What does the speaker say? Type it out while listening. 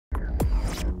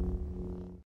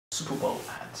Super Bowl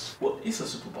ads. What is a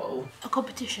Super Bowl? A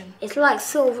competition. It's like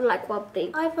sort of like rugby.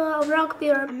 Either rugby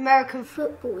or American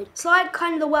football. It's like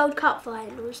kind of the World Cup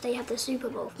finals. They have the Super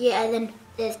Bowl. Yeah, and then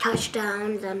there's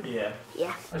touchdowns and... Yeah.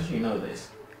 Yeah. How do you know this?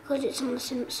 Because it's on The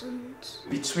Simpsons.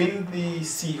 Between the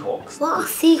Seahawks... What are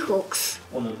Seahawks?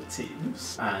 One of the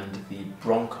teams, and the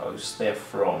Broncos, they're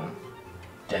from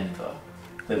Denver.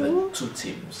 They're the two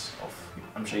teams of...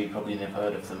 I'm sure you probably never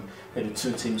heard of them. They're the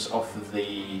two teams of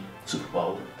the Super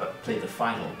Bowl that played the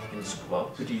final in the Super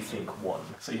Bowl. Who do you think won?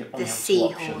 So you only have two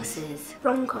options.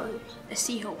 Broncos. The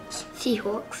Seahawks.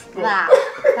 Seahawks. That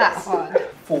one.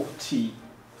 43-8.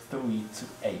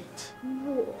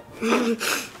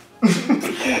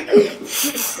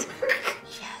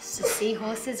 Yes, the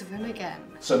Seahorses win again.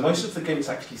 So most of the game is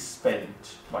actually spent,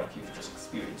 like you've just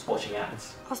experienced, watching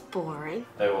ads. That's boring.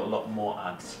 There were a lot more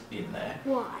ads in there.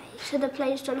 Why? So the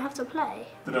players don't have to play?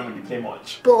 They don't really play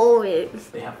much. Boring.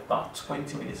 They have about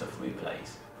 20 minutes of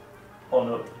replays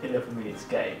on an 11 minutes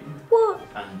game. What?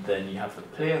 And then you have the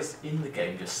players in the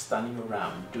game just standing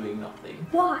around doing nothing.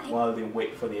 Why? While they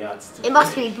wait for the ads to It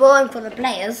must be boring for the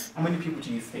players. How many people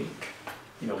do you think,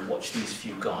 watch these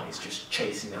few guys just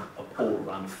chasing a ball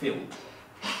around the field?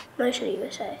 Most of the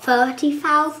USA.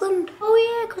 30,000?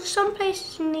 Oh yeah, because some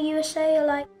places in the USA are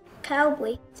like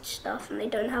cowboy stuff and they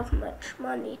don't have much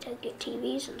money to get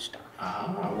TVs and stuff.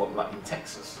 Ah, what, like in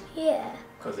Texas? Yeah.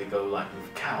 Because they go like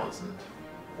with cows and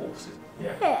horses.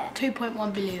 Yeah. Yeah.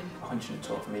 2.1 billion.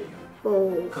 112 million.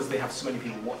 Oh. Because they have so many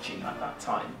people watching at that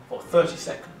time. For 30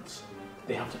 seconds,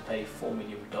 they have to pay $4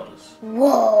 million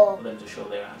Whoa. for them to show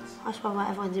their ads. That's why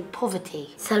everyone's in poverty.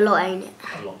 It's a lot, ain't it?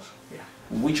 A lot, yeah.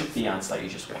 Which of the ads that you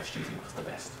just watched do you think was the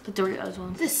best? The Doritos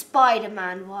one. The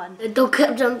Spider-Man one. The dog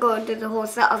kept on going to the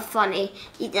horse. That was funny.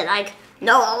 He did like,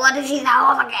 no, I want to see that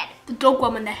horse again. The dog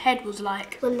one when the head was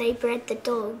like... When they bred the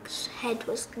dog's head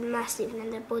was massive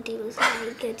and their body was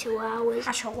like 2 hours.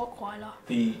 That's a Rottweiler.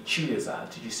 The Cheerios ad,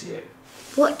 did you see it?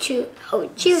 What Oh, The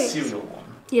Cheerios. cereal one.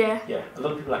 Yeah. Yeah, a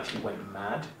lot of people actually went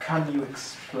mad. Can you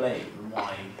explain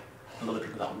why a lot of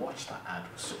people that watched that ad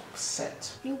were so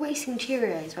upset? You're wasting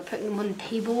Cheerios by putting them on the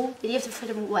table. Did you have to throw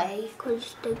them away?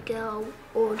 Because the girl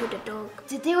ordered a dog.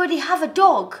 Did they already have a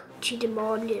dog? She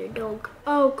demanded a dog.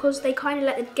 Oh, because they kind of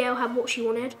let the girl have what she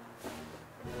wanted.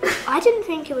 I didn't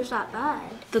think it was that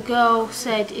bad. The girl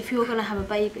said, if you're going to have a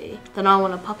baby, then I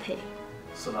want a puppy.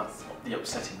 So that's the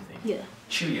upsetting thing. Yeah.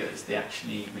 Cheerios, they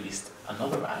actually released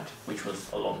another ad, which was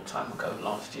a long time ago,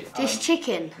 last year. Just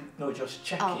chicken? No, just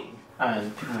checking.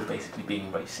 And people were basically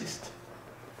being racist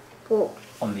What?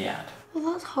 on the ad.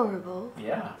 Well, that's horrible.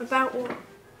 Yeah. About what?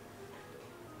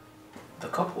 The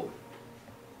couple.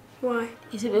 Why?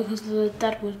 Is it because the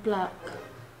dad was black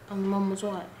and the mum was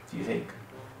white? Do you think?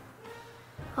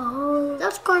 Oh,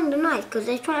 that's kind of nice because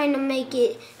they're trying to make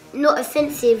it not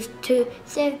offensive to,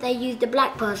 say if they used a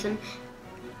black person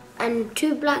and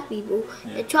 2 black people,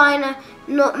 they're trying to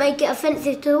not make it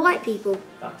offensive to the white people.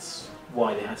 That's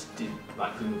why they had to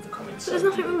remove the comments. But there's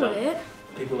nothing wrong with it.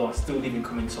 People are still leaving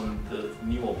comments on the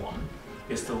newer one.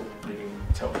 They're still leaving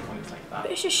terrible comments like that.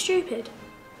 But it's just stupid.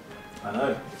 I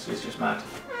know, it's just mad.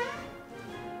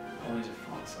 Oh, is it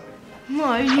fart, sorry.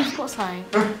 No, you've got something.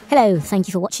 Hello, thank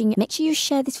you for watching. Make sure you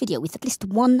share this video with at least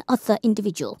one other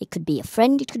individual. It could be a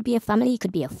friend, it could be a family, it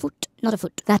could be a foot. Not a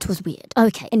foot. That was weird.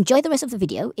 Okay, enjoy the rest of the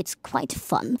video. It's quite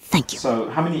fun. Thank you. So,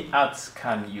 how many ads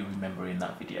can you remember in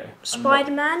that video?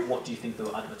 Spider-Man. What do you think they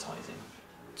were advertising?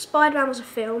 Spider-Man was a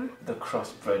film. The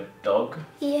crossbred dog,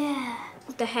 Yeah.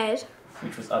 With the head.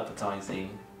 which was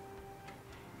advertising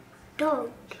Dog.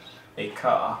 a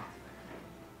car.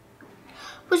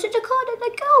 Was it the car that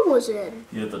the girl was in?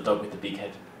 The dog with the big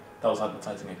head. That was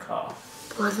advertising a car.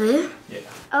 Was it? Yeah.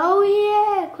 Oh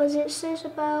yeah, because it says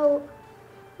about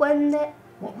when the...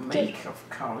 What make of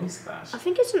car is that? I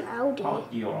think it's an Audi. Oh,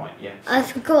 you're right, yeah. I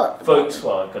forgot.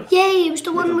 Volkswagen. Yeah, it was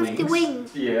the one with the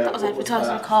wings. Yeah. That was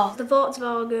advertising a car. The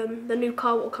Volkswagen, the new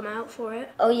car will come out for it.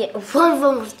 Oh yeah, one of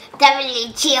them was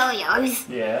definitely Cheerios.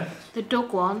 Yeah. The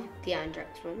dog one. The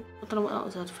Andrex one. I don't know what that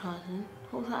was advertising.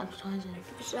 What was that advertising?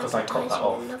 Because I cut that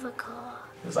off. Another car.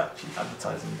 It was actually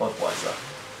advertising Budweiser.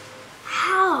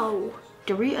 How?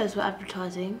 Doritos were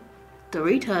advertising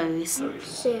Doritos.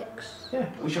 6. Yeah.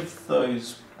 Which of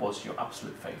those was your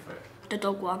absolute favourite? The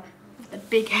dog one. With the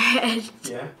big head.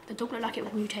 Yeah. The dog looked like it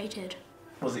was mutated.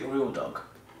 Was it a real dog?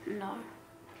 No.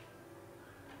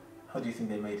 How do you think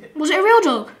they made it? Was it a real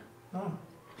dog? No.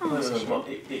 Well,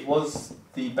 it was,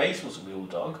 the base was a real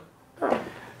dog.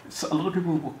 So a lot of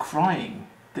people were crying.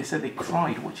 They said they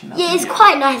cried watching that Yeah, it's video.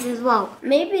 quite nice as well.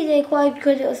 Maybe they cried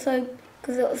because it was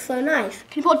so nice.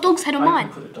 Can you put a dog's head on I mine?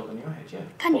 can put a dog on your head, yeah.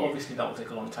 Can but you? obviously that will take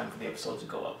a long time for the episode to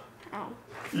go up. Ow.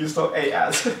 You saw a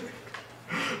ad.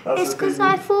 It's because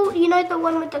I thought, you know, the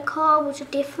one with the car was a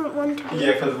different one to me.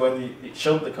 Yeah, because when it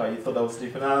showed the car, you thought that was a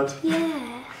different ad.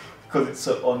 Yeah. Because it's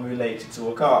so unrelated to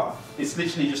a car. It's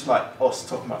literally just like us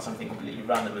talking about something completely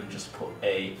random and just put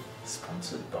a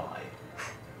sponsored by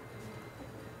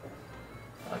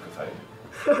microphone.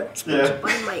 Sponsored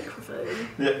by microphone.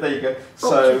 Yeah, there you go.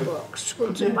 So OCUBOX,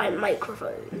 sponsored by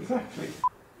microphone. exactly.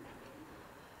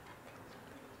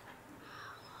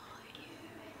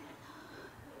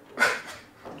 Okay,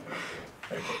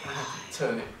 I have to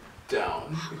turn it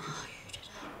down.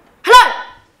 Hello!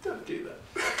 Don't do that.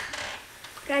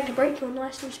 I'm going to break your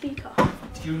nice new speaker.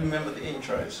 Do you remember the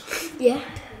intros? Yeah.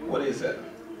 What is it?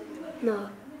 No,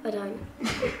 I don't.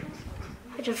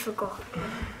 I just forgot.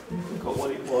 You forgot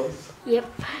what it was? Yep.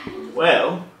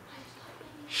 Well,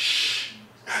 shh.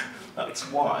 That's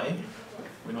why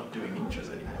we're not doing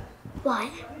intros anymore. Why?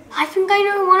 I think I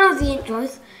know one of the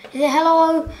intros. Is it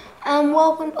hello and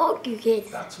welcome to OCUKids?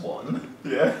 That's one.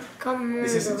 Yeah. Come on.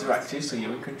 This is interactive, so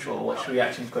you're in control. Watch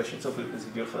reactions, questions, or bloopers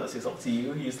video first. It's up to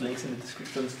you. Use the links in the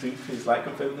descriptions too. Please like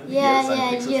and follow the videos.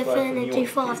 Yeah, and you're filling it too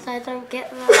fast. I don't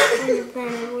get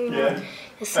that. Yeah.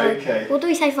 So, Okay. what do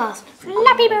we say first?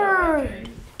 Flappy Bird!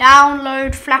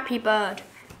 Download Flappy Bird.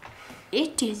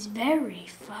 It is very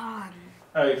fun.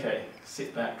 Okay.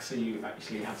 Sit back so you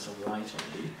actually have some light on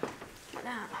you.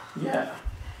 Yeah.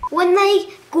 When they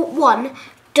got one,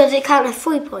 does it count as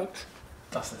 3 points?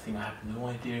 That's the thing. I have no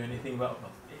idea anything about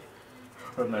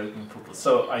American football.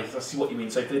 So I see what you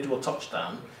mean. So if they do a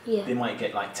touchdown, they might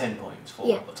get like 10 points for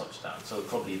a touchdown. So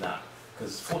probably that.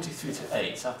 Because 43 to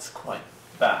 8, that's quite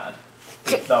bad.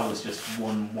 If that was just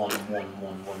one point.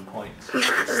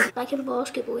 Like in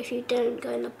basketball, if you don't go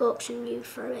in the box and you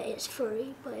throw it, it's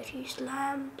 3. But if you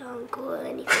slam, dunk, or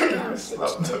anything else,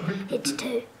 it's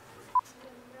 2.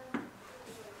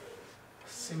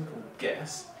 Simple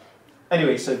guess.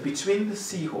 Anyway, so between the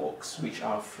Seahawks, which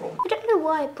are from... I don't know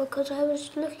why, because I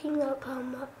was looking up how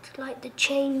much, like, the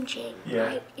changing.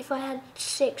 Yeah. Like, if I had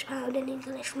 £6 in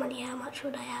English money, how much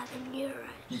would I have in euros?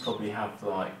 You probably have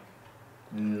like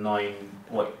 9...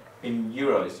 What? In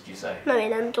euros, did you say? No,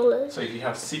 in dollars. So if you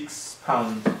have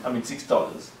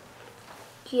 $6,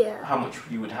 Yeah. how much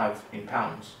you would have in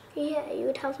pounds? Yeah, you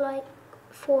would have, like,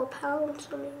 £4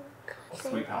 something. Or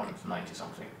 £3.90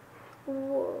 something.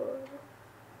 Whoa.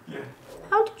 Yeah.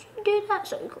 How did you do that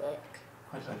so quick?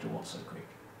 Why did I do what so quick?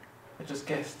 I just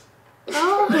guessed.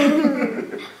 Oh.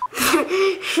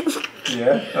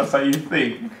 Yeah, that's how you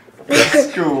think.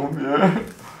 That's cool, yeah.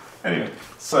 Anyway,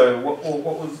 so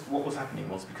what was happening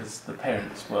was because the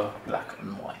parents were black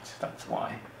and white. That's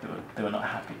why they were not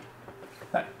happy.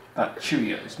 That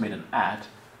Cheerios made an ad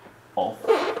of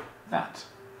that.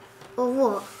 Of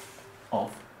what?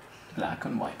 Of black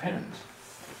and white parents.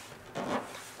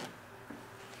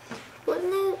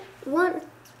 Weren't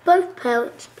both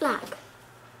parents black?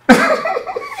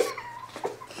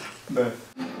 No.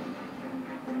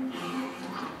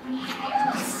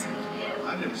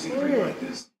 I've never seen anything like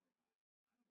this.